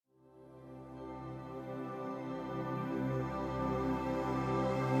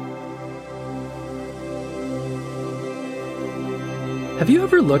Have you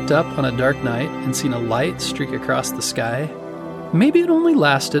ever looked up on a dark night and seen a light streak across the sky? Maybe it only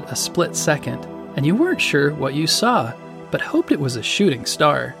lasted a split second, and you weren't sure what you saw, but hoped it was a shooting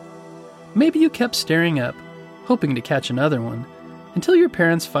star. Maybe you kept staring up, hoping to catch another one, until your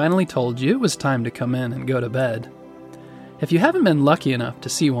parents finally told you it was time to come in and go to bed. If you haven't been lucky enough to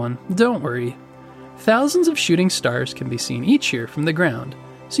see one, don't worry. Thousands of shooting stars can be seen each year from the ground,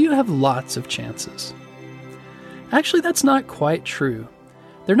 so you have lots of chances. Actually, that's not quite true.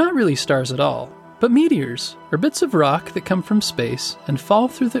 They're not really stars at all, but meteors, or bits of rock that come from space and fall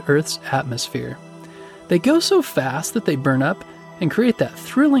through the Earth's atmosphere. They go so fast that they burn up and create that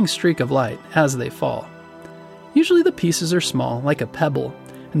thrilling streak of light as they fall. Usually the pieces are small, like a pebble,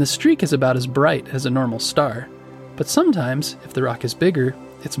 and the streak is about as bright as a normal star. But sometimes, if the rock is bigger,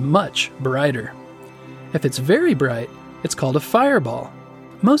 it's much brighter. If it's very bright, it's called a fireball.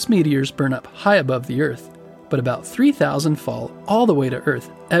 Most meteors burn up high above the Earth, but about 3,000 fall all the way to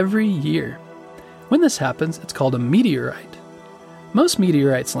Earth every year. When this happens, it's called a meteorite. Most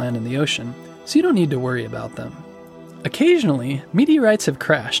meteorites land in the ocean, so you don't need to worry about them. Occasionally, meteorites have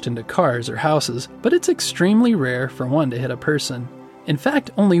crashed into cars or houses, but it's extremely rare for one to hit a person. In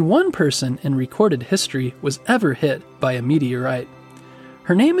fact, only one person in recorded history was ever hit by a meteorite.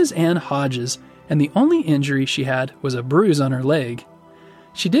 Her name is Anne Hodges, and the only injury she had was a bruise on her leg.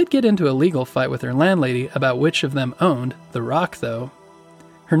 She did get into a legal fight with her landlady about which of them owned the rock, though.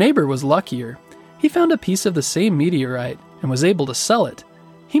 Her neighbor was luckier. He found a piece of the same meteorite and was able to sell it.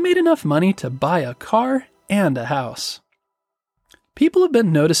 He made enough money to buy a car and a house. People have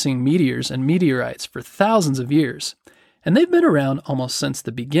been noticing meteors and meteorites for thousands of years, and they've been around almost since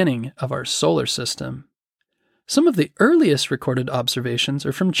the beginning of our solar system. Some of the earliest recorded observations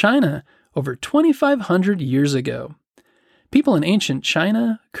are from China over 2,500 years ago. People in ancient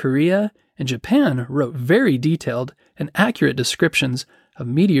China, Korea, and Japan wrote very detailed and accurate descriptions of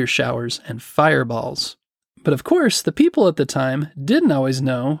meteor showers and fireballs. But of course, the people at the time didn't always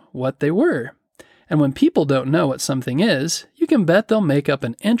know what they were. And when people don't know what something is, you can bet they'll make up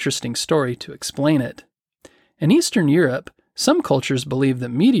an interesting story to explain it. In Eastern Europe, some cultures believed that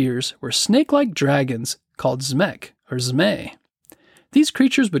meteors were snake-like dragons called zmek or zmei. These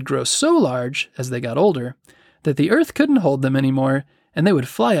creatures would grow so large as they got older that the Earth couldn't hold them anymore, and they would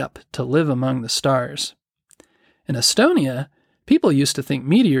fly up to live among the stars. In Estonia, people used to think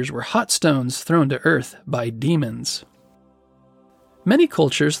meteors were hot stones thrown to Earth by demons. Many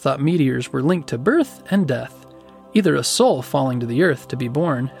cultures thought meteors were linked to birth and death, either a soul falling to the Earth to be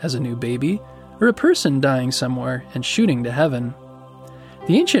born as a new baby, or a person dying somewhere and shooting to heaven.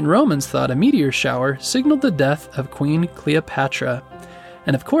 The ancient Romans thought a meteor shower signaled the death of Queen Cleopatra,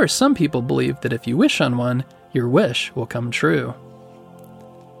 and of course some people believed that if you wish on one, your wish will come true.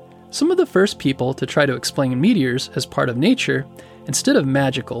 Some of the first people to try to explain meteors as part of nature, instead of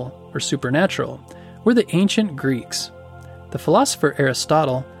magical or supernatural, were the ancient Greeks. The philosopher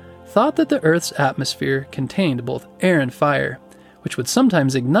Aristotle thought that the Earth's atmosphere contained both air and fire, which would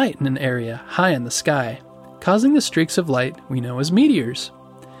sometimes ignite in an area high in the sky, causing the streaks of light we know as meteors.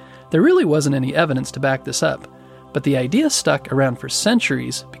 There really wasn't any evidence to back this up, but the idea stuck around for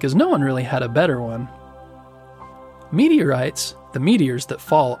centuries because no one really had a better one. Meteorites, the meteors that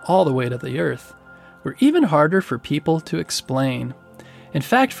fall all the way to the Earth, were even harder for people to explain. In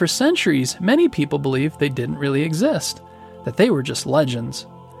fact, for centuries, many people believed they didn't really exist, that they were just legends.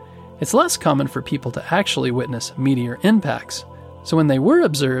 It's less common for people to actually witness meteor impacts, so when they were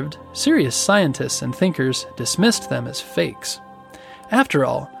observed, serious scientists and thinkers dismissed them as fakes. After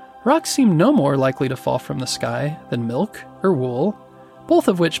all, rocks seem no more likely to fall from the sky than milk or wool, both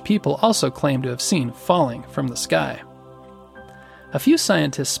of which people also claim to have seen falling from the sky. A few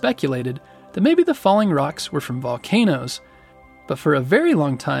scientists speculated that maybe the falling rocks were from volcanoes, but for a very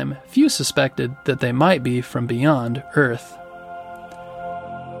long time, few suspected that they might be from beyond Earth.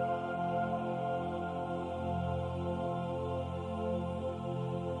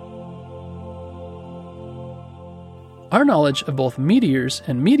 Our knowledge of both meteors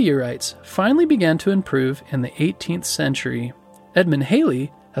and meteorites finally began to improve in the 18th century. Edmund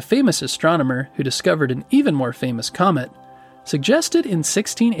Halley, a famous astronomer who discovered an even more famous comet, suggested in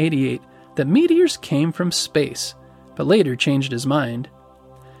 1688 that meteors came from space, but later changed his mind.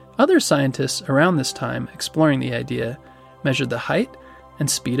 Other scientists around this time exploring the idea measured the height and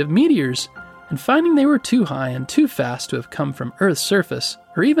speed of meteors, and finding they were too high and too fast to have come from Earth's surface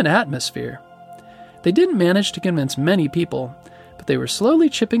or even atmosphere. They didn't manage to convince many people, but they were slowly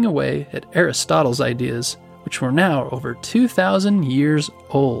chipping away at Aristotle's ideas, which were now over 2,000 years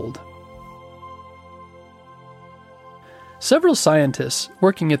old. Several scientists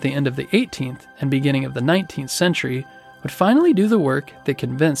working at the end of the 18th and beginning of the 19th century would finally do the work that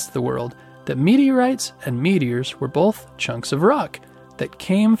convinced the world that meteorites and meteors were both chunks of rock that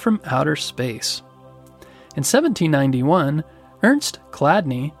came from outer space. In 1791, Ernst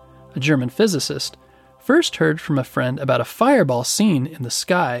Chladni, a German physicist, first heard from a friend about a fireball seen in the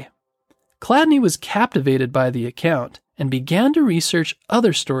sky. Chladni was captivated by the account and began to research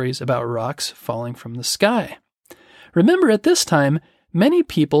other stories about rocks falling from the sky. Remember, at this time, many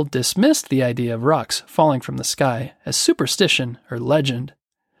people dismissed the idea of rocks falling from the sky as superstition or legend.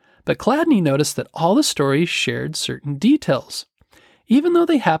 But Chladni noticed that all the stories shared certain details, even though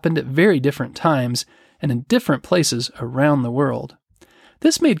they happened at very different times and in different places around the world.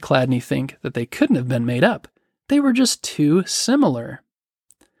 This made Chladni think that they couldn't have been made up. They were just too similar.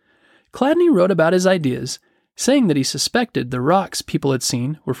 Chladni wrote about his ideas, saying that he suspected the rocks people had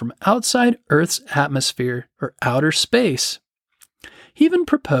seen were from outside Earth's atmosphere or outer space. He even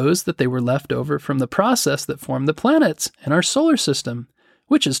proposed that they were left over from the process that formed the planets in our solar system,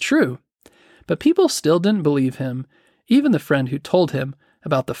 which is true. But people still didn't believe him. Even the friend who told him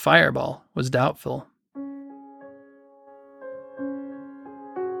about the fireball was doubtful.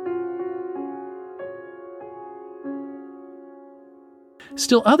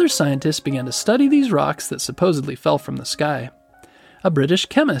 Still, other scientists began to study these rocks that supposedly fell from the sky. A British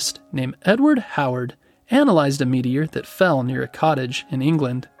chemist named Edward Howard analyzed a meteor that fell near a cottage in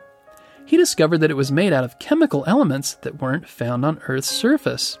England. He discovered that it was made out of chemical elements that weren't found on Earth's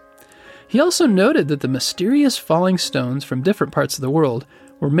surface. He also noted that the mysterious falling stones from different parts of the world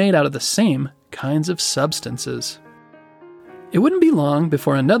were made out of the same kinds of substances. It wouldn't be long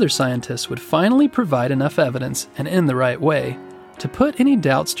before another scientist would finally provide enough evidence, and in the right way, to put any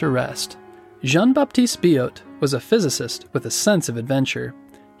doubts to rest. Jean-Baptiste Biot was a physicist with a sense of adventure.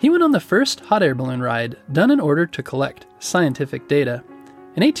 He went on the first hot air balloon ride done in order to collect scientific data.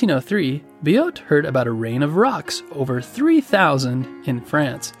 In 1803, Biot heard about a rain of rocks, over 3,000 in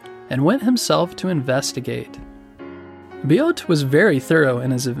France, and went himself to investigate. Biot was very thorough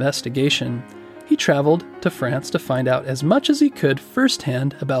in his investigation. He traveled to France to find out as much as he could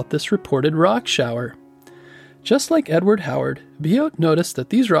firsthand about this reported rock shower. Just like Edward Howard, Biot noticed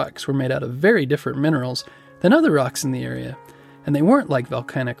that these rocks were made out of very different minerals than other rocks in the area, and they weren't like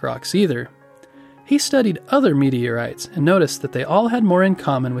volcanic rocks either. He studied other meteorites and noticed that they all had more in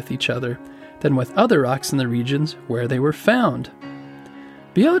common with each other than with other rocks in the regions where they were found.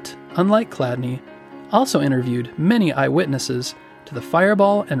 Biot, unlike Chladni, also interviewed many eyewitnesses to the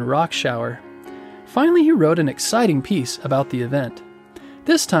fireball and rock shower. Finally, he wrote an exciting piece about the event.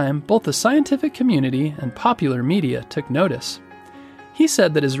 This time, both the scientific community and popular media took notice. He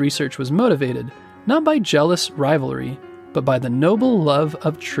said that his research was motivated not by jealous rivalry, but by the noble love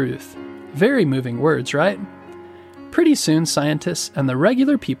of truth. Very moving words, right? Pretty soon, scientists and the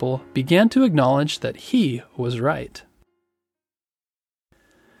regular people began to acknowledge that he was right.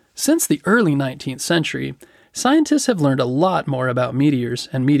 Since the early 19th century, scientists have learned a lot more about meteors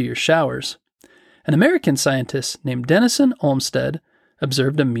and meteor showers. An American scientist named Denison Olmsted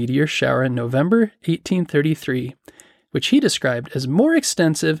observed a meteor shower in November 1833, which he described as more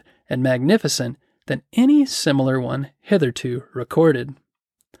extensive and magnificent than any similar one hitherto recorded.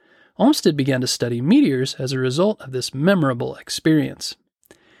 Olmsted began to study meteors as a result of this memorable experience.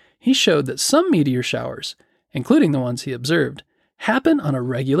 He showed that some meteor showers, including the ones he observed, happen on a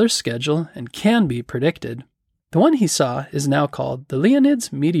regular schedule and can be predicted. The one he saw is now called the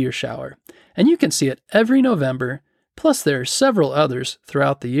Leonids meteor shower, and you can see it every November. Plus, there are several others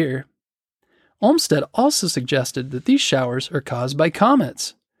throughout the year. Olmsted also suggested that these showers are caused by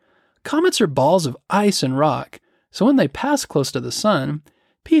comets. Comets are balls of ice and rock, so when they pass close to the sun,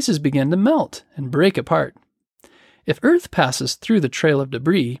 pieces begin to melt and break apart. If Earth passes through the trail of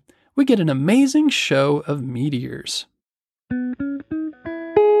debris, we get an amazing show of meteors.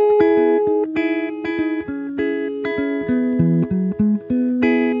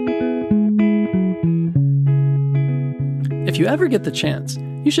 If you ever get the chance,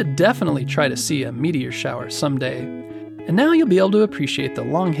 you should definitely try to see a meteor shower someday. And now you'll be able to appreciate the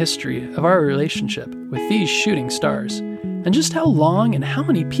long history of our relationship with these shooting stars, and just how long and how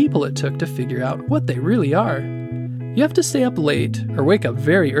many people it took to figure out what they really are. You have to stay up late or wake up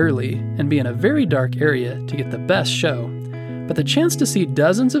very early and be in a very dark area to get the best show, but the chance to see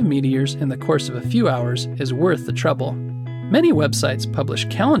dozens of meteors in the course of a few hours is worth the trouble. Many websites publish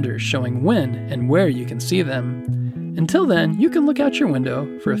calendars showing when and where you can see them. Until then, you can look out your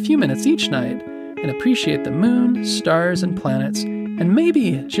window for a few minutes each night and appreciate the moon, stars, and planets, and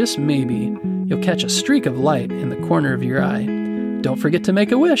maybe, just maybe, you'll catch a streak of light in the corner of your eye. Don't forget to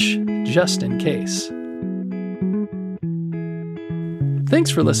make a wish, just in case.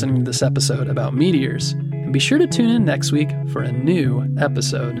 Thanks for listening to this episode about meteors, and And be sure to tune in next week for a new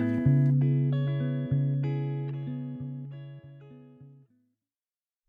episode.